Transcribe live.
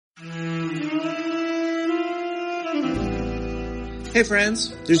Hey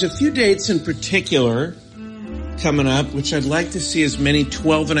friends, there's a few dates in particular coming up which I'd like to see as many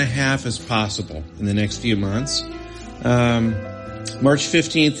 12 and a half as possible in the next few months. March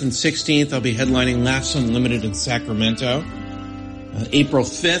 15th and 16th, I'll be headlining Laughs Unlimited in Sacramento. April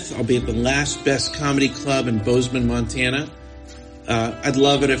 5th, I'll be at the Last Best Comedy Club in Bozeman, Montana. I'd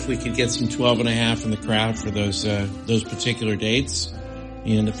love it if we could get some 12 and a half in the crowd for those particular dates.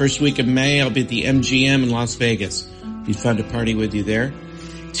 And the first week of May, I'll be at the MGM in Las Vegas. Be fun to party with you there.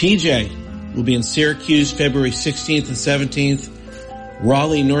 TJ will be in Syracuse February 16th and 17th.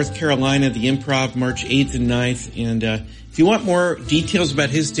 Raleigh, North Carolina, the Improv March 8th and 9th. And if you want more details about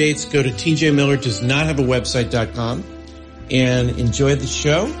his dates, go to tjmillerdoesnothaveawebsite.com and enjoy the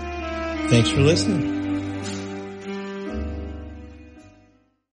show. Thanks for listening.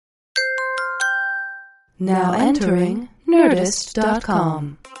 Now entering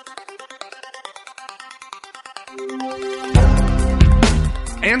Nerdist.com.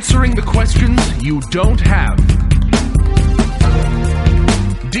 Answering the questions you don't have.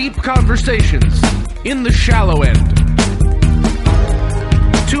 Deep conversations in the shallow end.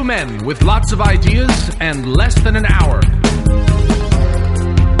 Two men with lots of ideas and less than an hour.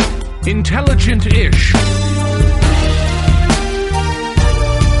 Intelligent-ish.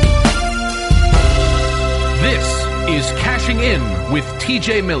 This is Cashing In with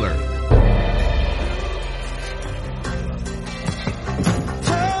TJ Miller.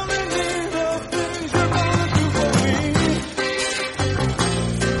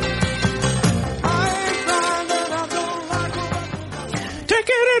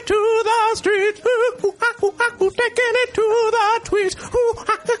 Taking it to the tweets.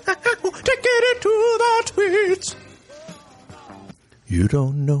 Taking it to the tweets. You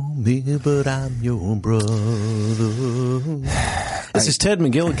don't know me, but I'm your brother. This is Ted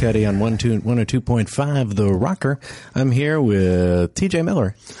McGillicuddy on 102.5 The Rocker. I'm here with TJ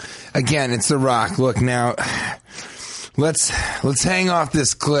Miller. Again, it's The Rock. Look, now, let's hang off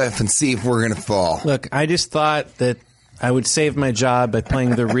this cliff and see if we're going to fall. Look, I just thought that I would save my job by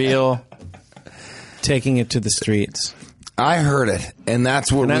playing the real... taking it to the streets. I heard it, and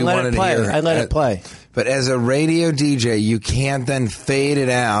that's what we wanted to hear. I let it play. But as a radio DJ, you can't then fade it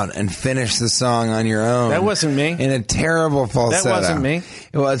out and finish the song on your own. That wasn't me. In a terrible falsetto. That wasn't me.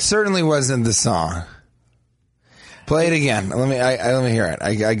 Well, it certainly wasn't the song. Play it again. Let me hear it.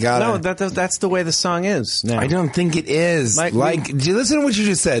 I got it. No, that's the way the song is now. I don't think it is. Do you listen to what you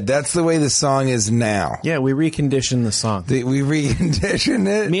just said? That's the way the song is now. Yeah, we reconditioned the song. We reconditioned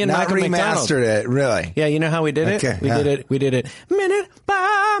it? Me and Not Michael remastered McDonald. it, really. Yeah, you know how we did it? Okay, We did it minute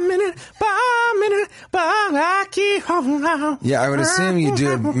by minute by minute by I keep on. Yeah, I would assume you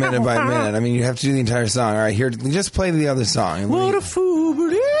do it minute by minute. I mean, you have to do the entire song. All right, here, just play the other song. What a fool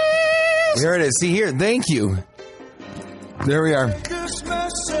it is. Here it is. See here. Thank you. There we are.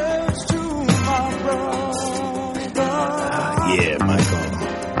 Yeah, Michael.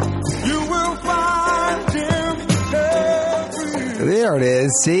 There it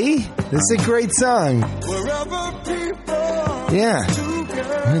is. See? This is a great song. Yeah.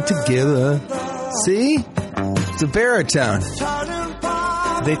 Together. See? It's a baritone.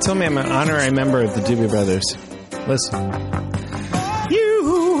 They told me I'm an honorary member of the Doobie Brothers. Listen.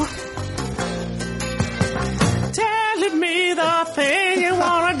 You telling me the thing you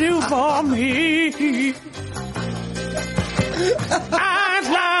want to do for me. I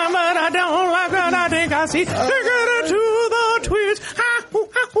climb, but I don't like what I think I see. Get it to the tweets.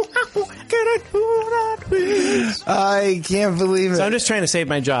 Get it to the tweets. I can't believe it. So I'm just trying to save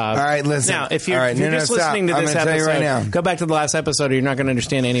my job. All right, listen. Now, if you're, All right, if you're just listening to this episode, right now. go back to the last episode or you're not going to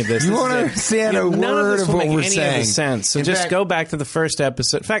understand any of this. You won't understand a word of what we're saying. None of this sense. So just go back to the first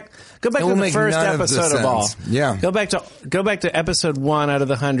episode. In fact, go back to the first episode of all. Yeah. Go back to episode 1 out of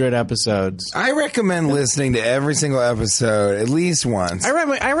the 100 episodes. I recommend listening to every single episode at least once.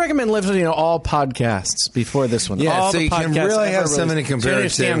 I recommend listening to all podcasts before this one. Yeah, all so the you can really have something to compare it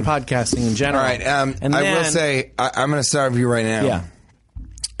to. Understand podcasting in general. All right, I will say I'm going to starve you right now. Yeah.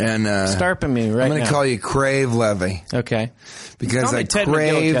 And starping me right now. I'm going to call you Crave Levy. Okay. Because I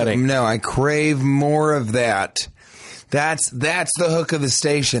crave more of that. That's the hook of the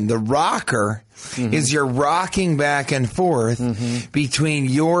station. The rocker is your rocking back and forth between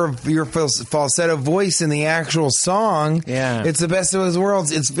your falsetto voice and the actual song. Yeah. It's the best of those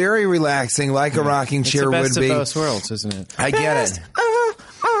worlds. It's very relaxing, like a rocking chair would be. It's the best of both worlds, isn't it? I get it.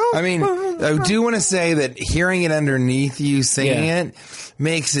 I mean, I do want to say that hearing it underneath you singing it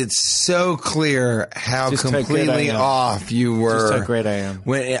makes it so clear how completely off you were. Just how great I am.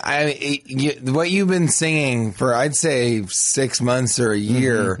 When what you've been singing for, I'd say 6 months or a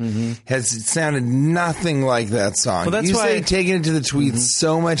year, has sounded nothing like that song. Well, that's you why say taking it to the tweets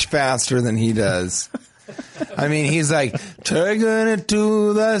so much faster than he does. I mean, he's like, taking it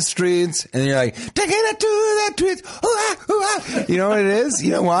to the streets. And you're like, taking it to the tweets. Hoo-ha, hoo-ha. You know what it is?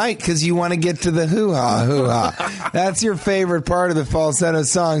 You know why? Because you want to get to the hoo-ha, hoo-ha. That's your favorite part of the falsetto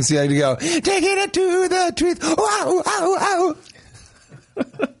song. So you have to go, taking it to the tweets. Hoo-ha, hoo-ha, hoo-ha.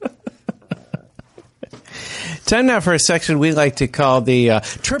 Time now for a section we like to call the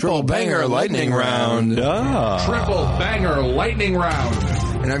Triple Banger Lightning Round. Triple Banger Lightning Round.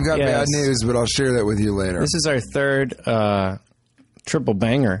 And I've got bad news, but I'll share that with you later. This is our third triple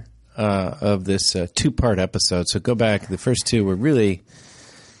banger of this two-part episode. So go back. The first two were really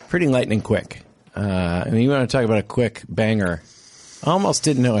pretty lightning quick. I mean, you want to talk about a quick banger. Almost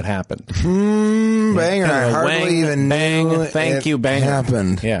didn't know it happened. Banger. I hardly even knew Thank you, banger.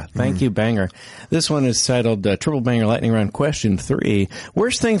 Happened. Yeah, thank you, banger. This one is titled Triple Banger Lightning Round Question 3.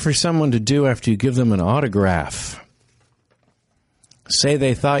 Worst thing for someone to do after you give them an autograph? Say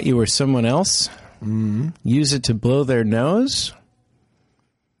they thought you were someone else? Use it to blow their nose?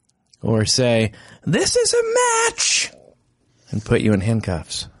 Or say, this is a match! And put you in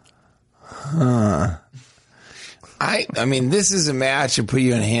handcuffs? I mean, this is a match and put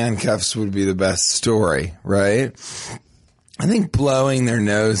you in handcuffs would be the best story, right? I think blowing their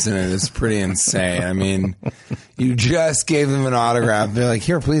nose in it is pretty insane. I mean, you just gave them an autograph. They're like,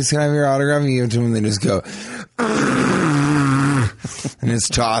 here, please, can I have your autograph? And you give it to them and they just go, and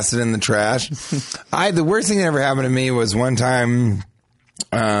just toss it in the trash. The worst thing that ever happened to me was one time,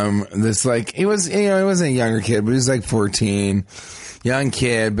 he wasn't a younger kid, but he was like 14. Young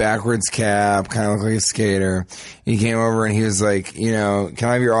kid, backwards cap, kind of looked like a skater. He came over and he was like, can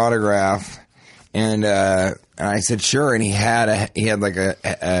I have your autograph? And I said, sure. And he had like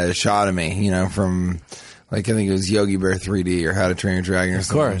a shot of me, from like, I think it was Yogi Bear 3D or How to Train Your Dragon or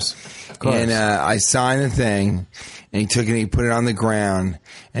something. Of course. And I signed the thing and he took it and he put it on the ground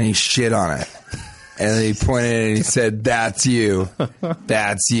and he shit on it. And then he pointed and he said, that's you.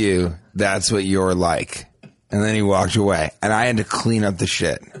 That's you. That's what you're like. And then he walked away. And I had to clean up the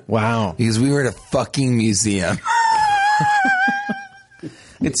shit. Wow. Because we were at a fucking museum.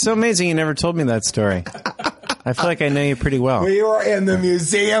 It's so amazing you never told me that story. I feel like I know you pretty well. We were in the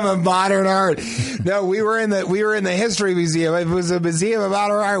Museum of Modern Art. No, we were in the History Museum. If it was a Museum of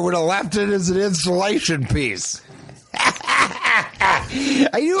Modern Art, would have left it as an installation piece.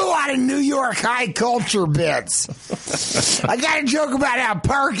 I do a lot of New York high culture bits. I got a joke about how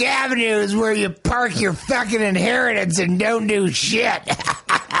Park Avenue is where you park your fucking inheritance and don't do shit.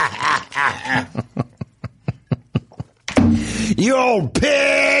 You old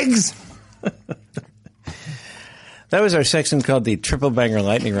pigs! That was our section called the Triple Banger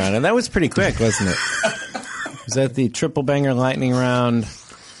Lightning Round, and that was pretty quick, wasn't it? Was that the Triple Banger Lightning Round?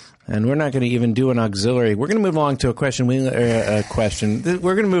 And we're not going to even do an auxiliary. We're going to move along to a question. We're going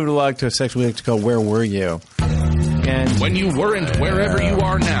to move along to a section we like to call Where Were You? And when you weren't wherever you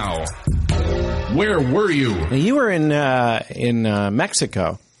are now, where were you? You were in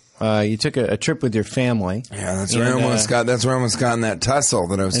Mexico. You took a trip with your family. Yeah, that's where I almost got in that tussle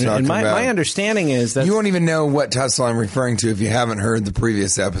that I was talking about. My understanding is that you won't even know what tussle I'm referring to if you haven't heard the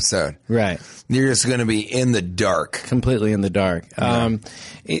previous episode. Right. You're just going to be in the dark. Completely in the dark. Yeah.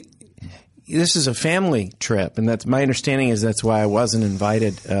 This is a family trip, and that's my understanding is that's why I wasn't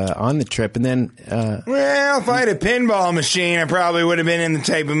invited on the trip. And then, well, if I had a pinball machine, I probably would have been in the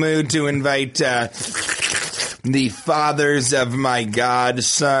type of mood to invite the fathers of my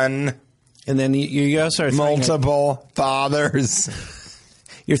godson. And then you also are multiple fathers.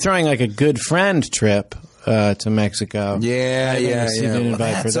 You're throwing like a good friend trip to Mexico. Yeah.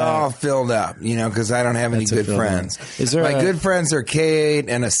 That's all filled up, because I don't have any good friends. My good friends are Kate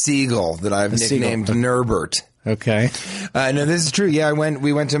and a seagull that I've nicknamed Nurbert. Okay. No, this is true. Yeah,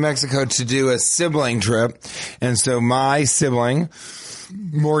 we went to Mexico to do a sibling trip. And so my sibling,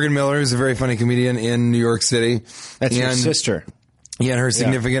 Morgan Miller, is a very funny comedian in New York City. That's your sister. Yeah, and her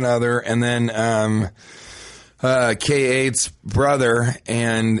significant other. And then K8's brother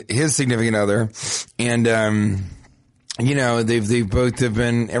and his significant other. And, they both have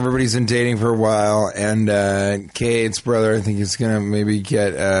been, everybody's been dating for a while. And K8's brother, I think, is going to maybe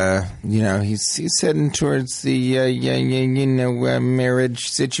get, he's heading towards the, marriage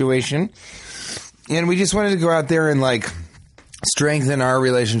situation. And we just wanted to go out there and, strengthen our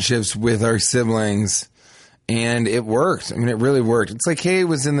relationships with our siblings And it worked. I mean, it really worked. It's like Kay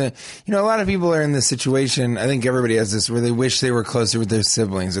was in the, a lot of people are in this situation. I think everybody has this where they wish they were closer with their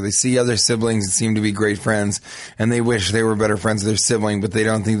siblings, or they see other siblings that seem to be great friends and they wish they were better friends with their sibling, but they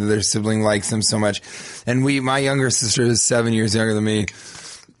don't think that their sibling likes them so much. And my younger sister is 7 years younger than me.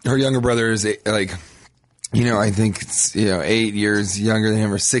 Her younger brother is like, I think it's, 8 years younger than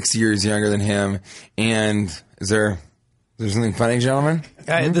him or 6 years younger than him. And there's something funny, gentlemen?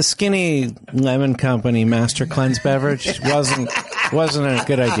 The Skinny Lemon Company Master Cleanse beverage wasn't a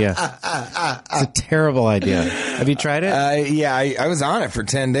good idea. It's a terrible idea. Have you tried it? Yeah, I was on it for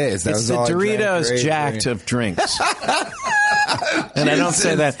 10 days. It's the Doritos Jacked of drinks. And I don't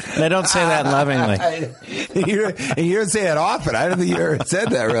say that. And I don't say that lovingly. You don't say that often. I don't think you ever said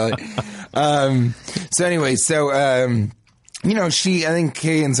that really. So anyway, I think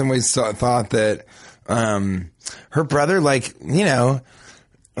Kay in some ways thought that her brother,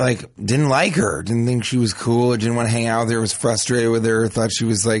 didn't like her, didn't think she was cool, or didn't want to hang out with her, was frustrated with her, thought she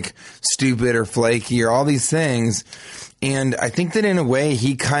was stupid or flaky or all these things. And I think that in a way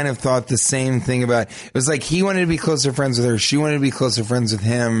he kind of thought the same thing it was like he wanted to be closer friends with her, she wanted to be closer friends with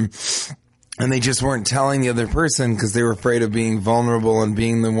him. And they just weren't telling the other person because they were afraid of being vulnerable and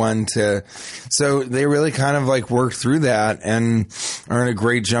being the one to. So they really kind of worked through that and are in a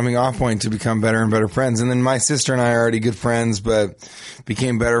great jumping off point to become better and better friends. And then my sister and I are already good friends, but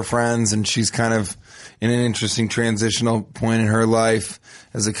became better friends. And she's kind of in an interesting transitional point in her life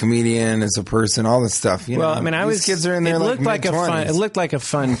as a comedian, as a person, all this stuff. These kids are in their mid-20s. It looked like a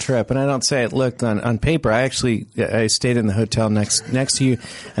fun trip, and I don't say it looked on paper. I stayed in the hotel next to you,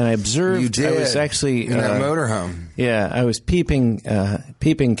 and I observed. You did. I was actually in that motorhome. Yeah, I was peeping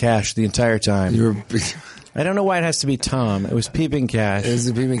Cash the entire time. You were. I don't know why it has to be Tom. It was Peeping Cash. It was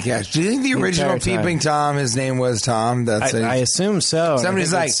the Peeping Cash. Do you think the original Peeping Tom, his name was Tom? I assume so.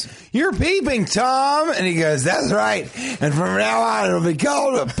 Somebody's like, "You're Peeping Tom," and he goes, "That's right. And from now on, it'll be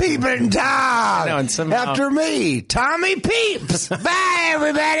called a Peeping Tom. No, and somehow, after me, Tommy Peeps. Bye,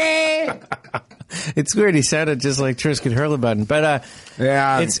 everybody." It's weird. He sounded just like Trisket Hurlebutton, but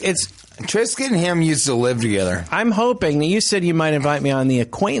yeah, it's. Trisket and him used to live together. I'm hoping. You said you might invite me on the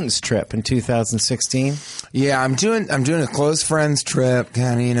acquaintance trip in 2016. Yeah, I'm doing a close friends trip,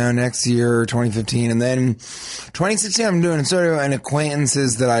 kind of, next year, 2015, and then 2016 I'm doing sort of an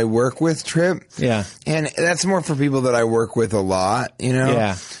acquaintances that I work with trip. Yeah, and that's more for people that I work with a lot,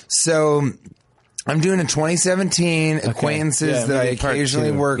 Yeah. So I'm doing a 2017 acquaintances that I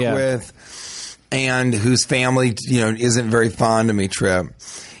occasionally work with, and whose family isn't very fond of me trip.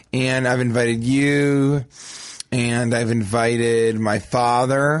 And I've invited you, and I've invited my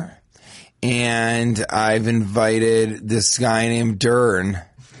father, and I've invited this guy named Dern,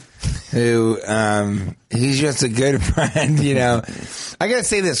 who, he's just a good friend, I gotta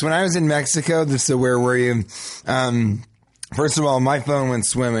say this, when I was in Mexico, where were you? First of all, my phone went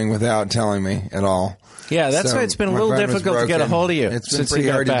swimming without telling me at all. Yeah, that's why it's been a little difficult to get a hold of you. It's been since pretty you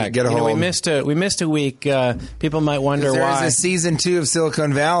got hard back. to get a hold. We missed a week. People might wonder why. There was a season 2 of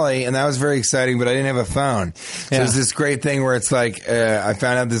Silicon Valley, and that was very exciting, but I didn't have a phone. So it was this great thing where it's like, I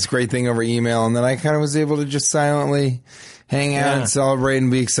found out this great thing over email, and then I kind of was able to just silently hang out and celebrate and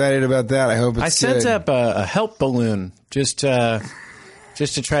be excited about that. I hope it's I sent up a help balloon just to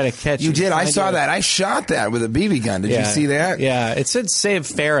try to catch you. Did. I saw that. I shot that with a BB gun. Did you see that? Yeah. It said Save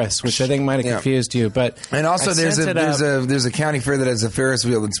Ferris, which I think might have confused you. And also there's a county fair that has a Ferris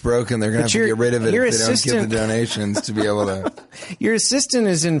wheel that's broken. They're going to have to get rid of it if they don't get the donations to be able to. Your assistant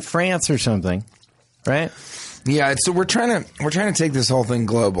is in France or something, right? Yeah, so we're trying to take this whole thing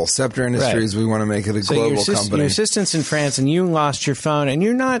global. Scepter Industries, we want to make it a global company. Your assistant's in France, and you lost your phone, and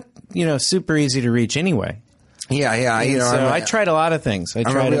you're not, super easy to reach anyway. Yeah. I tried a lot of things. I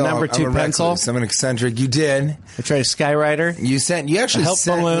tried a number 2 pencil. I'm an eccentric. You did. I tried a Skywriter. You sent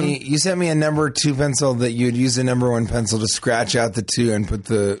me a number 2 pencil that you'd use the number 1 pencil to scratch out the 2 and put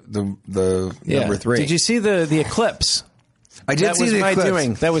the number 3. Did you see the eclipse? I did see the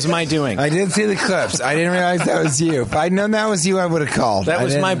eclipse. That was my doing. I did see the eclipse. I didn't realize that was you. If I'd known that was you, I would have called. That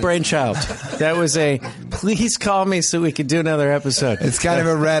was my brainchild. That was please call me so we could do another episode. It's kind of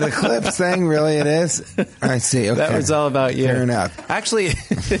a red eclipse thing. Really, it is? I see. Okay. That was all about you. Fair enough. Actually,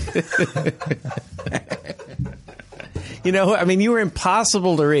 you were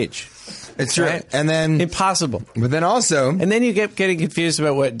impossible to reach. It's true. Right? And then impossible. But then also, and then you get getting confused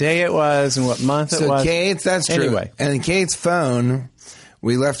about what day it was and what month it was. So Kate's, that's true. Anyway, and Kate's phone,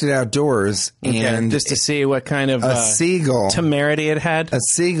 we left it outdoors, and just to see what kind of a seagull temerity it had. A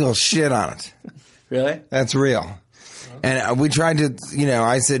seagull shit on it. Really? That's real. And we tried to,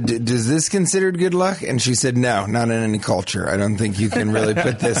 I said, does this considered good luck? And she said, no, not in any culture. I don't think you can really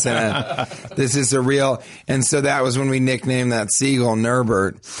put this this is a real. And so that was when we nicknamed that seagull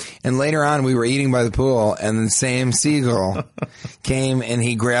Nurbert. And later on, we were eating by the pool, and the same seagull came and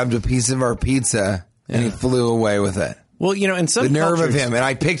he grabbed a piece of our pizza and he flew away with it. Well, in some the nerve cultures, of him. And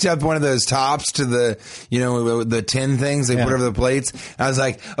I picked up one of those tops to the, the tin things they put over the plates. I was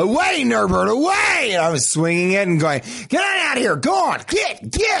like, away, Nurbert, away! And I was swinging it and going, get on out of here, go on,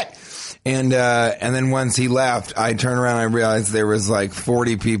 get! And then once he left, I turned around and I realized there was like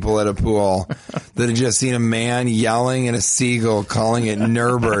 40 people at a pool that had just seen a man yelling at a seagull, calling it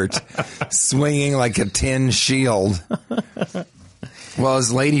Nurbert, swinging like a tin shield. Well,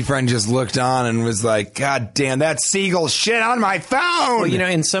 his lady friend just looked on and was like, God damn, that seagull shit on my phone! Well,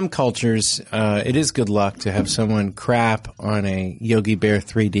 in some cultures, it is good luck to have someone crap on a Yogi Bear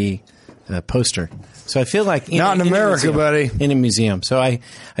 3D poster. So I feel like... Not in America, buddy. In a museum. So I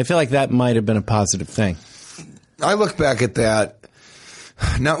feel like that might have been a positive thing. I look back at that,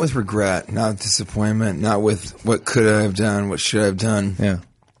 not with regret, not with disappointment, not with what could I have done, what should I have done. Yeah.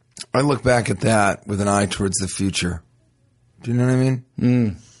 I look back at that with an eye towards the future. Do you know what I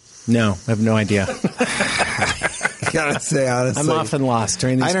mean? No, I have no idea. Gotta say, honestly, I'm often lost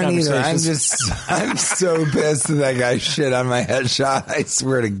during these conversations. I'm so pissed that that guy shit on my headshot. I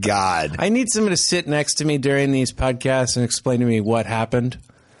swear to God. I need someone to sit next to me during these podcasts and explain to me what happened.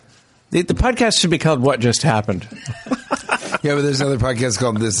 The podcast should be called What Just Happened. Yeah, but there's another podcast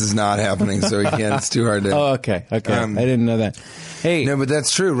called This Is Not Happening, so we can't. It's too hard to... Oh, okay. I didn't know that. Hey, no, but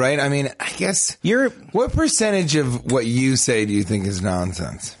that's true, right? I mean, I guess... What percentage of what you say do you think is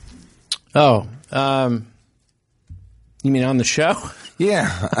nonsense? Oh, you mean on the show?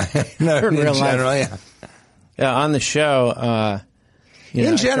 Yeah. No, in real general, life. Yeah, on the show...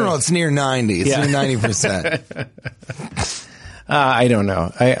 in general, it's near 90. It's near 90%. I don't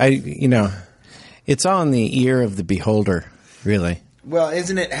know. It's all in the ear of the beholder, really. Well,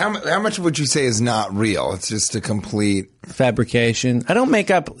 isn't it? How much would you say is not real? It's just a complete fabrication. I don't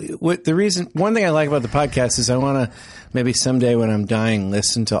make up. One thing I like about the podcast is I want to maybe someday when I'm dying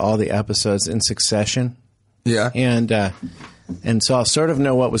listen to all the episodes in succession. Yeah, and so I'll sort of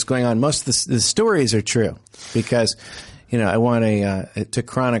know what was going on. Most of the stories are true because I want to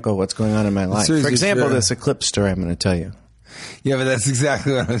chronicle what's going on in my life. For example, this eclipse story I'm going to tell you. Yeah, but that's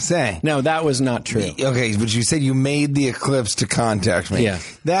exactly what I'm saying. No, that was not true. Okay, but you said you made the eclipse to contact me. Yeah.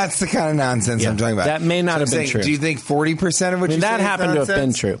 That's the kind of nonsense I'm talking about. That may not have been true. Do you think 40% of what you say is nonsense? That happened to have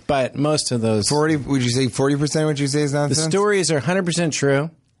been true, but most of those... Would you say 40% of what you say is nonsense? The stories are 100% true.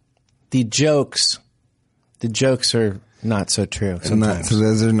 The jokes are not so true sometimes. So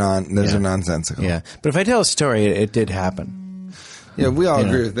those are nonsensical. Yeah, but if I tell a story, it did happen. Yeah, we all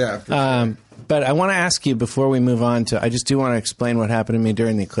agree with that. But I want to ask you before we move on I just do want to explain what happened to me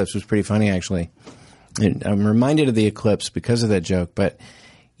during the eclipse. It was pretty funny, actually. And I'm reminded of the eclipse because of that joke. But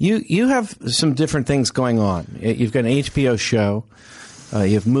you have some different things going on. You've got an HBO show.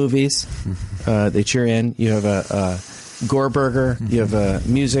 You have movies that you're in. You have a Gore Burger. You have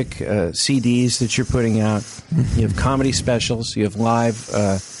music CDs that you're putting out. You have comedy specials. You have live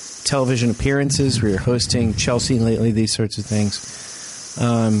television appearances where you're hosting Chelsea Lately, these sorts of things.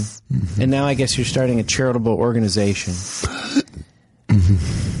 And now I guess you're starting a charitable organization.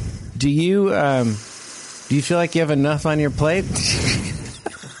 Do you feel like you have enough on your plate?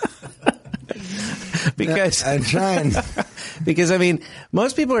 Because I'm trying. Because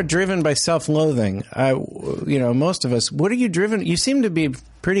most people are driven by self-loathing. Most of us. What are you driven? You seem to be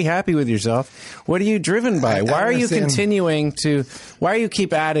pretty happy with yourself. What are you driven by? Why are you continuing to? Why are you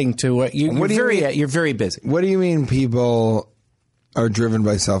keep adding to what you? You're very busy. What do you mean, people are driven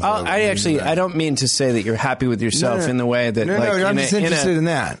by self-loathing? I don't mean to say that you're happy with yourself in the way that... No, I'm just interested in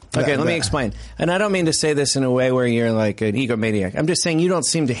that. Okay, let me explain. And I don't mean to say this in a way where you're like an egomaniac. I'm just saying you don't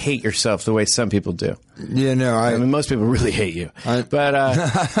seem to hate yourself the way some people do. Yeah, no, I mean, most people really hate you.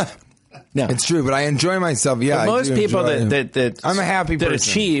 But... No, it's true, but I enjoy myself. Yeah, but most people that I'm a happy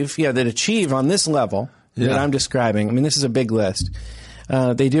person. That achieve on this level that I'm describing. This is a big list.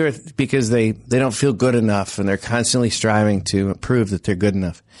 They do it because they don't feel good enough, and they're constantly striving to prove that they're good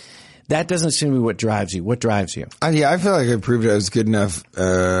enough. That doesn't seem to be what drives you. What drives you? I feel like I proved I was good enough when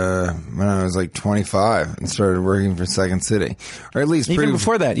I was like 25 and started working for Second City, or at least even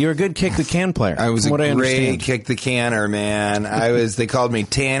before that. You were a good kick the can player. I was a great kick the canner, man. They called me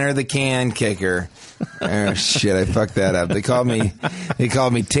Tanner the Can Kicker. Oh shit! I fucked that up. They called me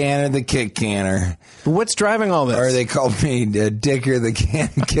Tanner the Kick Canner. But what's driving all this? Or they called me Dicker the Can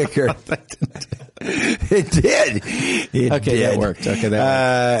Kicker. It did. It did. That worked. Okay,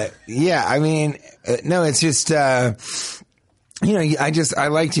 that worked. Yeah, I mean, no, it's just, I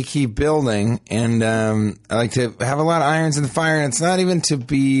like to keep building, and I like to have a lot of irons in the fire, and it's not even to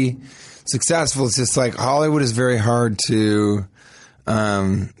be successful. It's just like Hollywood is very hard to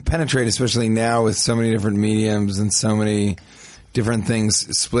penetrate, especially now with so many different mediums and so many different things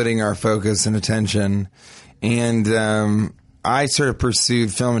splitting our focus and attention. And I sort of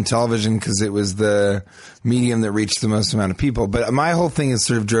pursued film and television because it was the medium that reached the most amount of people. But my whole thing is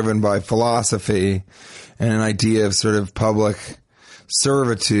sort of driven by philosophy and an idea of sort of public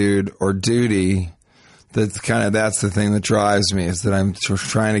servitude or duty. That's the thing that drives me, is that I'm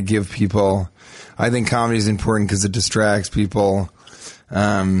trying to give people. I think comedy is important because it distracts people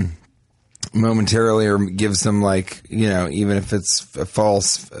momentarily, or gives them, like, even if it's a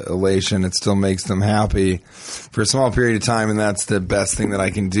false elation, it still makes them happy for a small period of time, and that's the best thing that I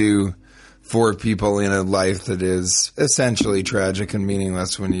can do for people in a life that is essentially tragic and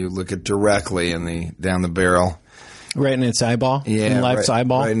meaningless when you look at directly down the barrel. Right in its eyeball? Yeah. In life's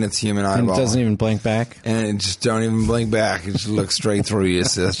eyeball? Right in its human eyeball. And it doesn't even blink back? And it just don't even blink back. It just looks straight through you,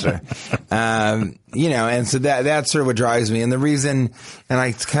 sister. And so that's sort of what drives me. And the reason, and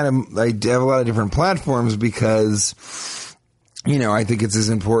I have a lot of different platforms because, I think it's as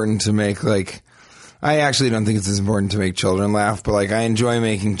important to make, like, I actually don't think it's as important to make children laugh, but, like, I enjoy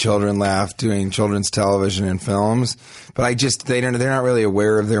making children laugh, doing children's television and films, but they're not really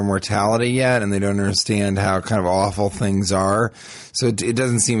aware of their mortality yet, and they don't understand how kind of awful things are. So it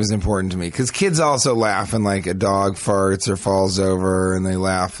doesn't seem as important to me, because kids also laugh when, like, a dog farts or falls over, and they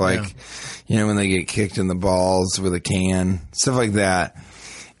laugh, like, when they get kicked in the balls with a can, stuff like that.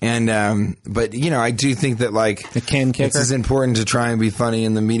 And, but, I do think that, like, the can kicker. It's as important to try and be funny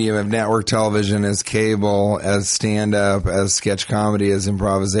in the medium of network television as cable, as stand-up, as sketch comedy, as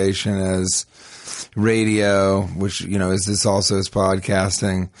improvisation, as radio, which, is this also as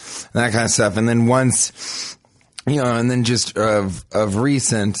podcasting, and that kind of stuff. And then once, and then just of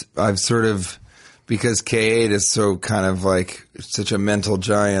recent, I've sort of, because K8 is so kind of like such a mental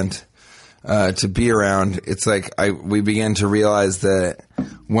giant, to be around, it's like we began to realize that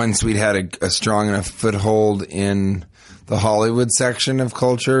once we'd had a strong enough foothold in the Hollywood section of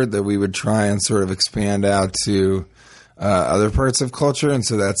culture, that we would try and sort of expand out to other parts of culture. And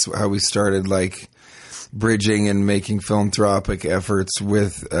so that's how we started, like, bridging and making philanthropic efforts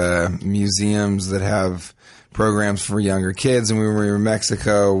with museums that have programs for younger kids. And when we were in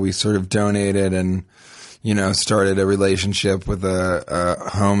Mexico, we sort of donated and started a relationship with a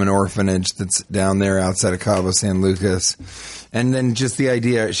home and orphanage that's down there outside of Cabo San Lucas. And then just the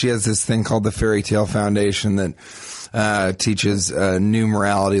idea, she has this thing called the Fairy Tale Foundation that teaches new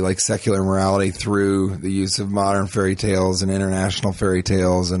morality, like secular morality, through the use of modern fairy tales and international fairy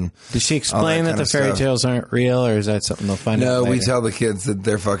tales. And does she explain that the fairy tales aren't real, or is that something they'll find out later? No, we tell the kids that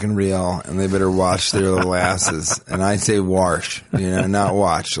they're fucking real and they better wash their little asses. And I say wash, not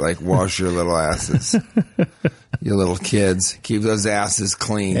watch, like wash your little asses. You little kids, keep those asses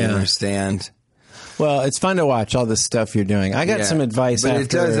clean, you understand? Well, it's fun to watch all this stuff you're doing. I got some advice. But after, it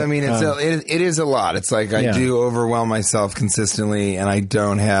does. I mean, it is a lot. It's like I do overwhelm myself consistently, and I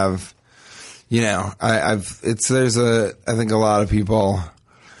don't have, I think a lot of people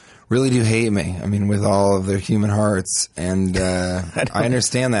really do hate me. I mean, with all of their human hearts, and I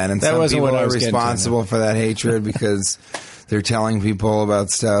understand that. And some people are responsible for that hatred because they're telling people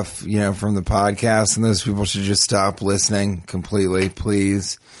about stuff, from the podcast, and those people should just stop listening completely,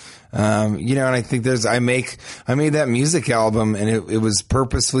 please. And I think I made that music album, and it was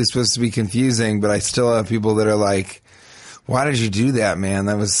purposefully supposed to be confusing, but I still have people that are like, why did you do that, man?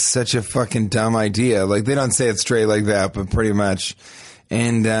 That was such a fucking dumb idea. Like, they don't say it straight like that, but pretty much.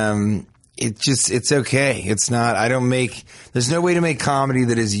 And, it's okay. It's not, there's no way to make comedy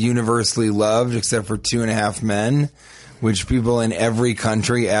that is universally loved except for 2.5 Men, which people in every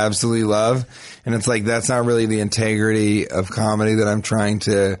country absolutely love. And it's like, that's not really the integrity of comedy that I'm trying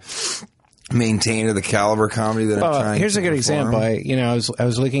to maintain, or the caliber of comedy that I'm trying here's to a good example. I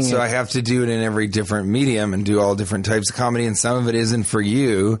was looking I have to do it in every different medium and do all different types of comedy, and some of it isn't for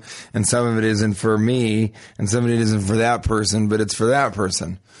you, and some of it isn't for me, and some of it isn't for that person, but it's for that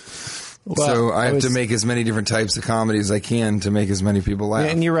person. Well, so I have to make as many different types of comedy as I can to make as many people laugh.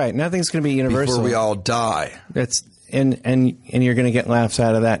 And you're right. Nothing's going to be universal. Before we all die. And you're going to get laughs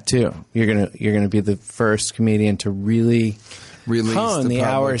out of that too. You're going to be the first comedian to really hone the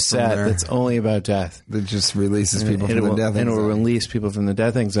hour set that's only about death. That just releases people from the death anxiety. And it will release people from the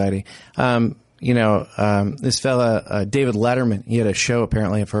death anxiety. This fella, David Letterman, he had a show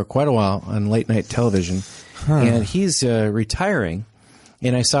apparently for quite a while on late night television, and he's retiring.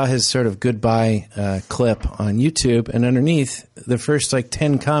 And I saw his sort of goodbye clip on YouTube, and underneath, the first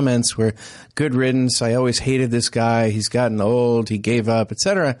 10 comments were, "Good riddance, I always hated this guy, he's gotten old, he gave up,"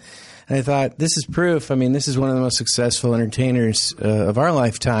 etc. And I thought, this is proof. I mean, this is one of the most successful entertainers of our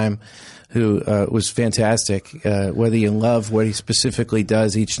lifetime, who was fantastic. Whether you love what he specifically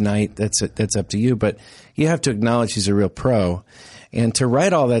does each night, that's up to you. But you have to acknowledge he's a real pro. And to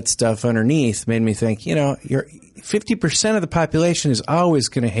write all that stuff underneath made me think, you're 50% of the population is always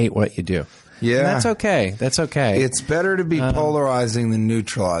going to hate what you do. Yeah. And that's okay. That's okay. It's better to be polarizing than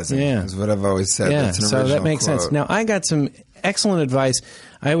neutralizing, is what I've always said. Yeah, that's an so that makes quote. sense. Now, I got some excellent advice.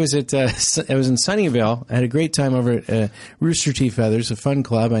 I was in Sunnyvale. I had a great time over at Rooster Teeth Feathers, a fun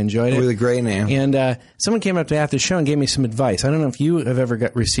club. I enjoyed it. With a great name. And someone came up to me after the show and gave me some advice. I don't know if you have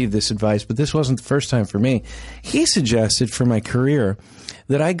ever received this advice, but this wasn't the first time for me. He suggested for my career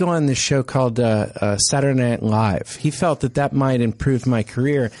that I go on this show called Saturday Night Live. He felt that might improve my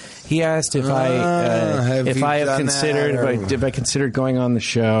career. He asked if I considered going on the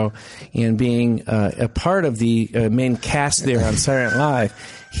show and being a part of the main cast there on Saturday Night Live.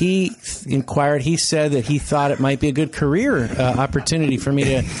 He inquired. He said that he thought it might be a good career opportunity for me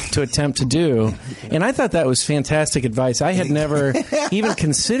to attempt to do, and I thought that was fantastic advice. I had never even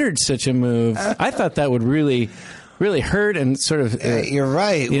considered such a move. I thought that would really hurt and sort of you're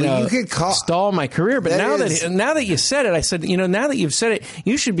right. You could stall my career. But now that you said it, I said, now that you've said it,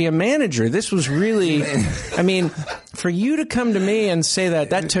 you should be a manager. This was really, I mean, for you to come to me and say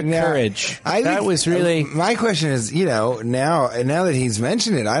that took courage. That was really. My question is, now that he's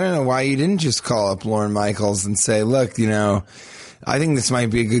mentioned it, I don't know why you didn't just call up Lorne Michaels and say, look, I think this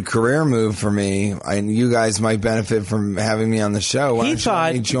might be a good career move for me, and you guys might benefit from having me on the show. Why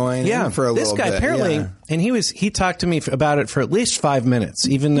don't you join in for a little bit? This guy apparently, and he talked to me about it for at least 5 minutes,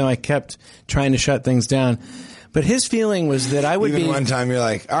 even though I kept trying to shut things down. But his feeling was that I would be. One time you're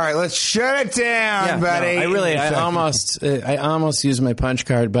like, all right, let's shut it down, buddy. No, I almost used my punch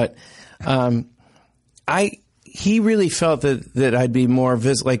card, but he really felt that I'd be more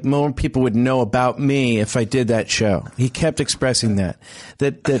more people would know about me if I did that show. He kept expressing that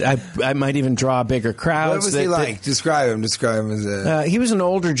I might even draw bigger crowds. What was he like? Describe him as he was an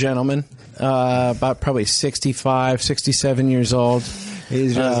older gentleman, about probably 65, 67 years old.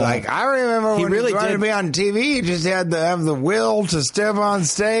 He's just I remember when he wanted to be on TV, he just had to have the will to step on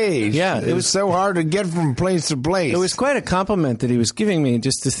stage. Yeah. It was so hard to get from place to place. It was quite a compliment that he was giving me,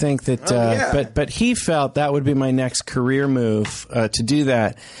 just to think that, but he felt that would be my next career move, to do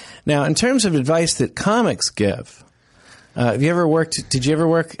that. Now, in terms of advice that comics give, did you ever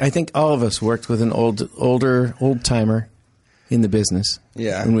work? I think all of us worked with an old timer in the business.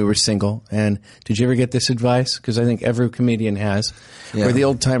 Yeah. When we were single. And did you ever get this advice? Because I think every comedian has. Yeah. Where the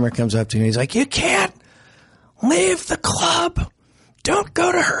old timer comes up to you and he's like, you can't leave the club. Don't go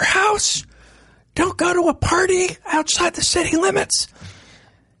to her house. Don't go to a party outside the city limits.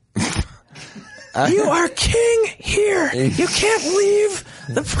 You are king here. You can't leave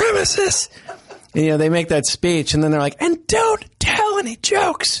the premises. And, they make that speech and then they're like, and don't tell any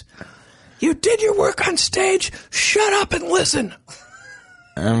jokes. You did your work on stage. Shut up and listen.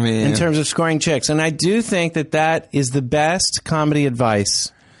 I mean, in terms of scoring chicks. And I do think that is the best comedy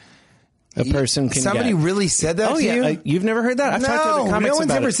advice a person can Somebody get. really said that to you? You've never heard that? I've talked to the comics no one's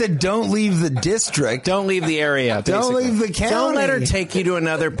about ever it. said don't leave the district. Don't leave the area. Don't leave the county. Don't let her take you to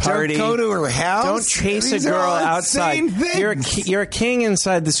another party. Don't go to her house. Don't chase a girl outside. You're a king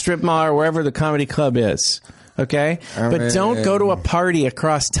inside the strip mall or wherever the comedy club is. Okay? But don't go to a party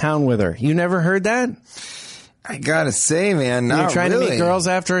across town with her. You never heard that? I gotta say, man, not really. You're trying to meet girls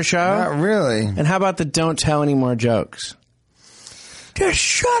after a show? Not really. And how about the don't tell any more jokes? Just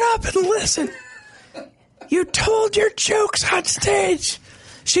shut up and listen. You told your jokes on stage.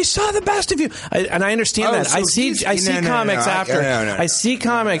 She saw the best of you, and I understand that. So I see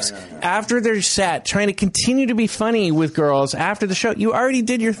comics after their set trying to continue to be funny with girls after the show. You already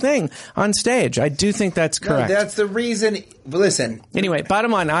did your thing on stage. I do think that's correct. No, that's the reason. Listen. Anyway, bottom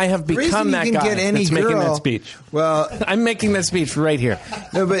line, I have become that guy that's making that speech. Well, I'm making that speech right here.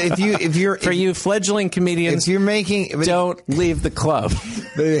 No, but if you're for you fledgling comedians, don't leave the club.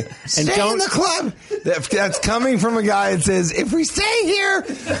 Stay in the club. That's coming from a guy that says, if we stay here,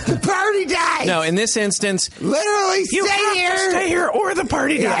 the party dies. No, in this instance, literally stay here or the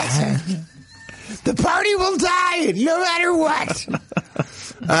party dies. The party will die no matter what.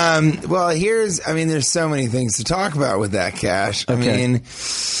 Well, there's so many things to talk about with that, Cash. Okay. I mean,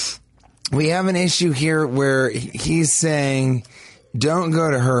 we have an issue here where he's saying, don't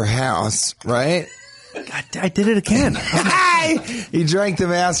go to her house, right? I did it again. He drank the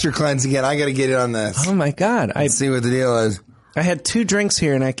Master Cleanse again. I got to get in on this. Oh, my God. Let's see what the deal is. I had 2 drinks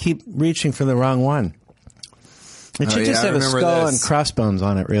here, and I keep reaching for the wrong one. It should just have a skull and crossbones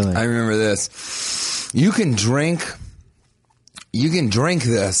on it, really. I remember this. You can drink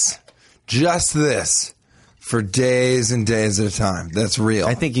this, just this, for days and days at a time. That's real.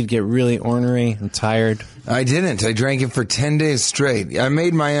 I think you'd get really ornery and tired. I didn't. I drank it for 10 days straight. I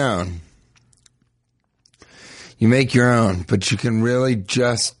made my own. You make your own, but you can really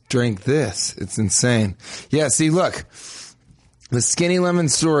just drink this. It's insane. Yeah, see, look. The Skinny Lemon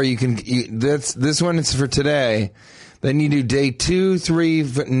story, this one is for today. Then you do day 2, 3,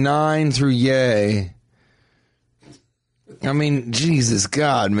 9 through yay. I mean, Jesus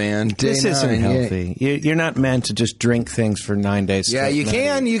God, man. This isn't healthy. You're not meant to just drink things for 9 days. Yeah, you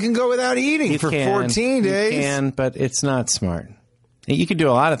can. You can go without eating for 14 days. You can, but it's not smart. You can do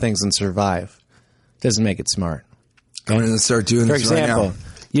a lot of things and survive. Doesn't make it smart. I'm going to start doing this right now. For example,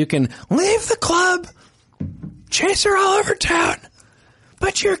 you can leave the club, chase her all over town,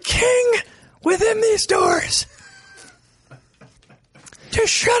 but you're king within these doors.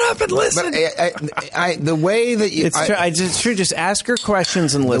 Just shut up and listen. But the way that you... It's true. Just ask her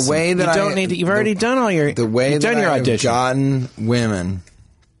questions and listen. The way that you don't need to... You've already done all your... The way you've that done your I've audition. Gotten women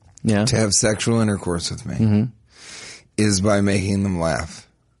to have sexual intercourse with me is by making them laugh.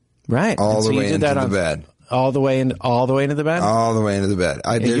 Right. All the way into the bed. All the way into the bed? All the way into the bed.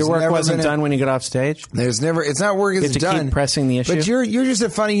 Your work wasn't done when you got off stage? It's not work it's done. Keep pressing the issue? But you're just a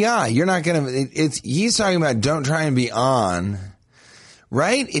funny guy. You're not going to... He's talking about don't try and be on...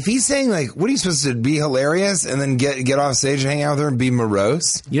 Right? If he's saying, like, what are you supposed to be hilarious and then get off stage and hang out with her and be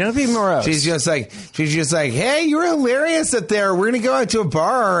morose? You don't be morose. She's just like, hey, you're hilarious up there. We're going to go out to a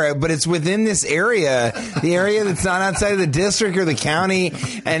bar, but it's within this area, the area that's not outside of the district or the county.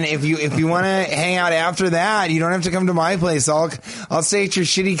 And if you want to hang out after that, you don't have to come to my place. I'll stay at your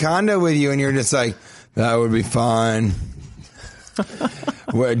shitty condo with you. And you're just like, that would be fine.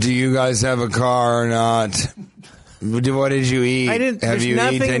 Do you guys have a car or not? What did you eat? Have you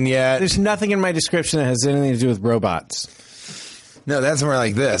eaten yet? There's nothing in my description that has anything to do with robots. No, that's more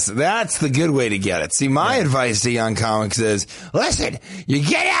like this. That's the good way to get it. See, my advice to young comics is, listen, you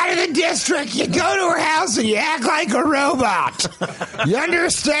get out of the district, you go to her house, and you act like a robot. You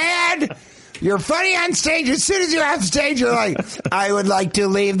understand? You're funny on stage. As soon as you're off stage, you're like, I would like to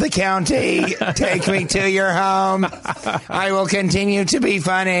leave the county. Take me to your home. I will continue to be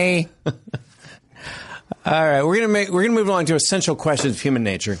funny. All right, we're gonna move along to essential questions of human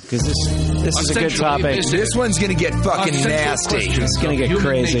nature because this is a good topic. This one's gonna get fucking nasty. It's gonna get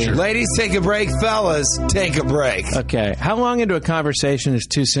crazy. Nature. Ladies, take a break. Fellas, take a break. Okay, how long into a conversation is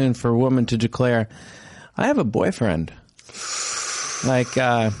too soon for a woman to declare, "I have a boyfriend"? Like,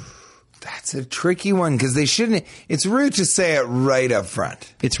 that's a tricky one because they shouldn't. It's rude to say it right up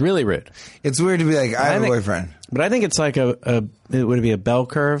front. It's really rude. It's weird to be like, "I have a boyfriend," but I think it's like would it be a bell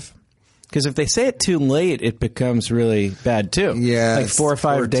curve? Because if they say it too late, it becomes really bad, too. Yeah. Like 4 or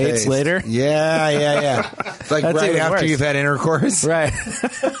 5 dates later. Yeah. Like right after worse. you've had intercourse. Right.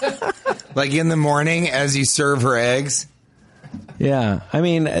 Like in the morning as you serve her eggs. Yeah. I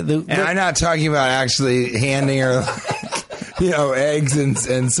mean... And I'm not talking about actually handing her... eggs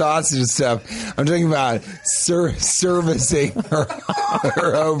and sausage and stuff. I'm talking about servicing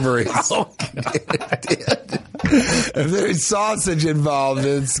her ovaries. Oh, if there's sausage involved,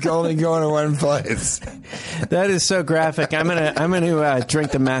 it's only going to one place. That is so graphic. I'm gonna drink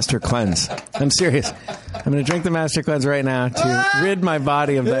the Master Cleanse. I'm serious. I'm gonna drink the Master Cleanse right now to rid my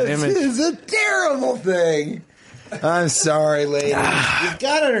body of that image. This is a terrible thing. I'm sorry, ladies. You've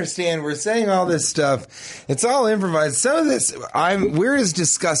got to understand, we're saying all this stuff. It's all improvised. Some of this, we're as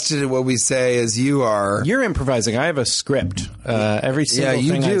disgusted at what we say as you are. You're improvising. I have a script. Every single thing I say.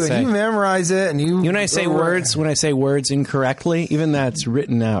 Yeah, you do. And you memorize it. And when I say words incorrectly, even that's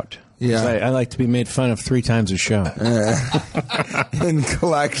written out. Yeah. I like to be made fun of 3 times a show.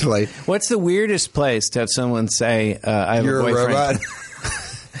 Incorrectly. What's the weirdest place to have someone say, I have a boyfriend? You're a robot.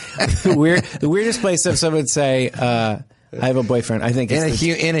 The weirdest place to have someone say, I have a boyfriend. I think it's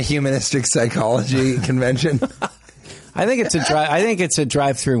in a humanistic psychology convention. I think it's a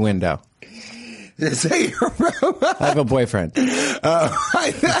drive-through window. Say you're a robot. I have a boyfriend.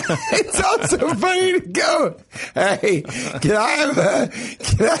 It's also funny to go, hey, can I have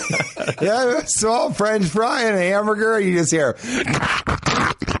a small French fry and a hamburger? You just hear,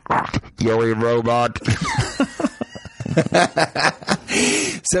 you're a robot.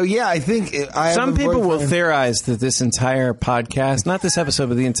 So yeah, I think some people will theorize that this entire podcast, not this episode,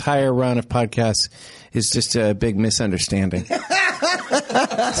 but the entire run of podcasts, is just a big misunderstanding.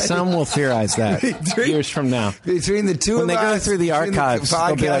 Some will theorize that years from now. Between the two when of they us, go through the archives,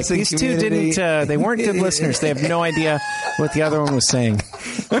 they'll be like, these two didn't, they weren't good listeners. They have no idea what the other one was saying.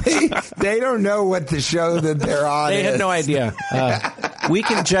 They don't know what the show that they're on They is. have no idea. We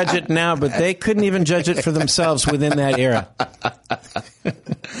can judge it now, but they couldn't even judge it for themselves within that era.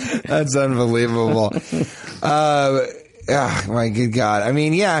 That's unbelievable. My good God. I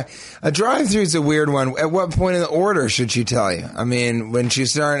mean, yeah, a drive-thru is a weird one. At what point in the order should she tell you? I mean, when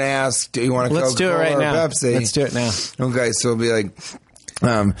she's starting to ask, do you want a Coca-Cola or Pepsi? Let's do it now. Okay, so it'll be like,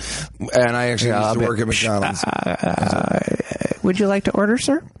 and I actually used to work at McDonald's. Would you like to order,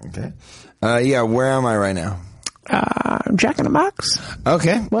 sir? Okay. Yeah, where am I right now? Jack in the Box.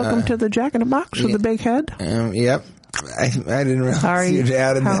 Okay. Welcome to the Jack in the Box with the big head. Yep. I didn't realize you'd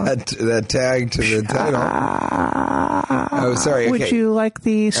added that tag to the title. Oh, sorry. Okay. Would you like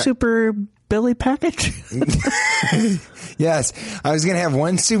the Super Billy package? Yes. I was going to have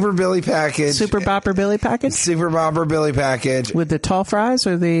one Super Billy package. Super Bopper Billy package? Super Bopper Billy package. With the tall fries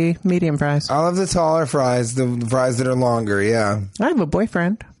or the medium fries? I'll have the taller fries, the fries that are longer, yeah. I have a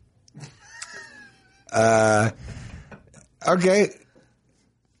boyfriend. Okay.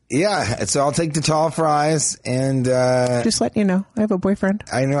 Yeah, so I'll take the tall fries and... just letting you know, I have a boyfriend.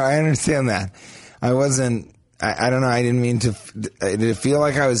 I know, I understand that. I wasn't... I don't know, I didn't mean to... Did it feel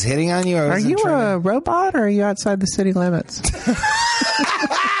like I was hitting on you? Are you a robot or are you outside the city limits?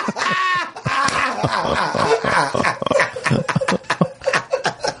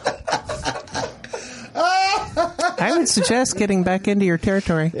 I would suggest getting back into your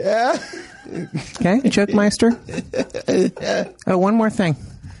territory. Yeah. Okay, Joke Meister. Oh, one more thing.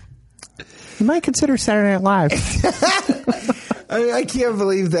 You might consider Saturday Night Live. I mean, I can't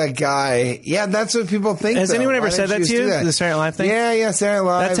believe that guy. Yeah, that's what people think. Has anyone ever said that to you? The Saturday Night Live thing? Yeah, Saturday Night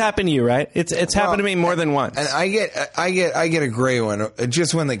Live. That's happened to you, right? It's happened to me more than once. And I get a great one,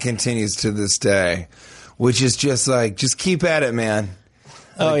 just one that continues to this day, which is just like, just keep at it, man.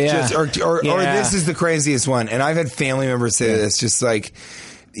 Oh, like, yeah. Or this is the craziest one, and I've had family members say this, just like,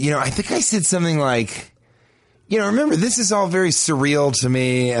 I think I said something like, remember, this is all very surreal to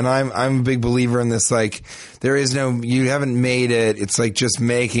me, and I'm a big believer in this, like, you haven't made it. It's like just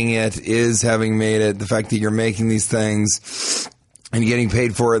making it is having made it. The fact that you're making these things and getting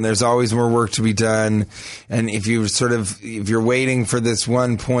paid for it, and there's always more work to be done. And if you're waiting for this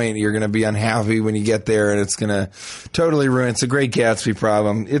one point, you're going to be unhappy when you get there, and it's going to totally ruin. It's a great Gatsby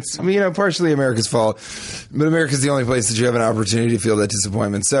problem. It's, partially America's fault, but America's the only place that you have an opportunity to feel that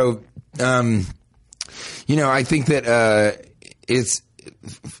disappointment. So, I think that it's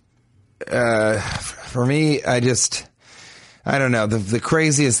for me. I don't know. The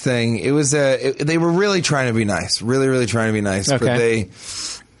craziest thing. It was they were really trying to be nice, really, really trying to be nice. Okay. But they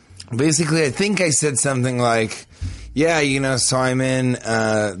basically, I think I said something like, "Yeah, so I'm in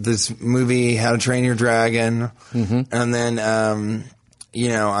this movie, How to Train Your Dragon, and then I'm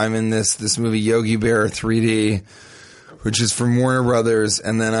in this movie, Yogi Bear 3D, which is from Warner Brothers,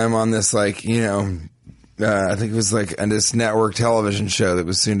 and then I'm on this I think it was like this network television show that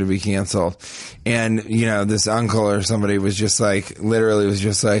was soon to be canceled. And, this uncle or somebody was just like, literally was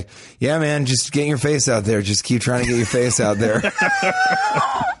just like, yeah, man, just get your face out there. Just keep trying to get your face out there.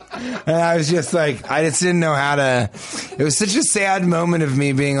 And I was just like, I just didn't know how to, it was such a sad moment of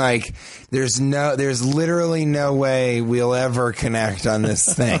me being like, there's literally no way we'll ever connect on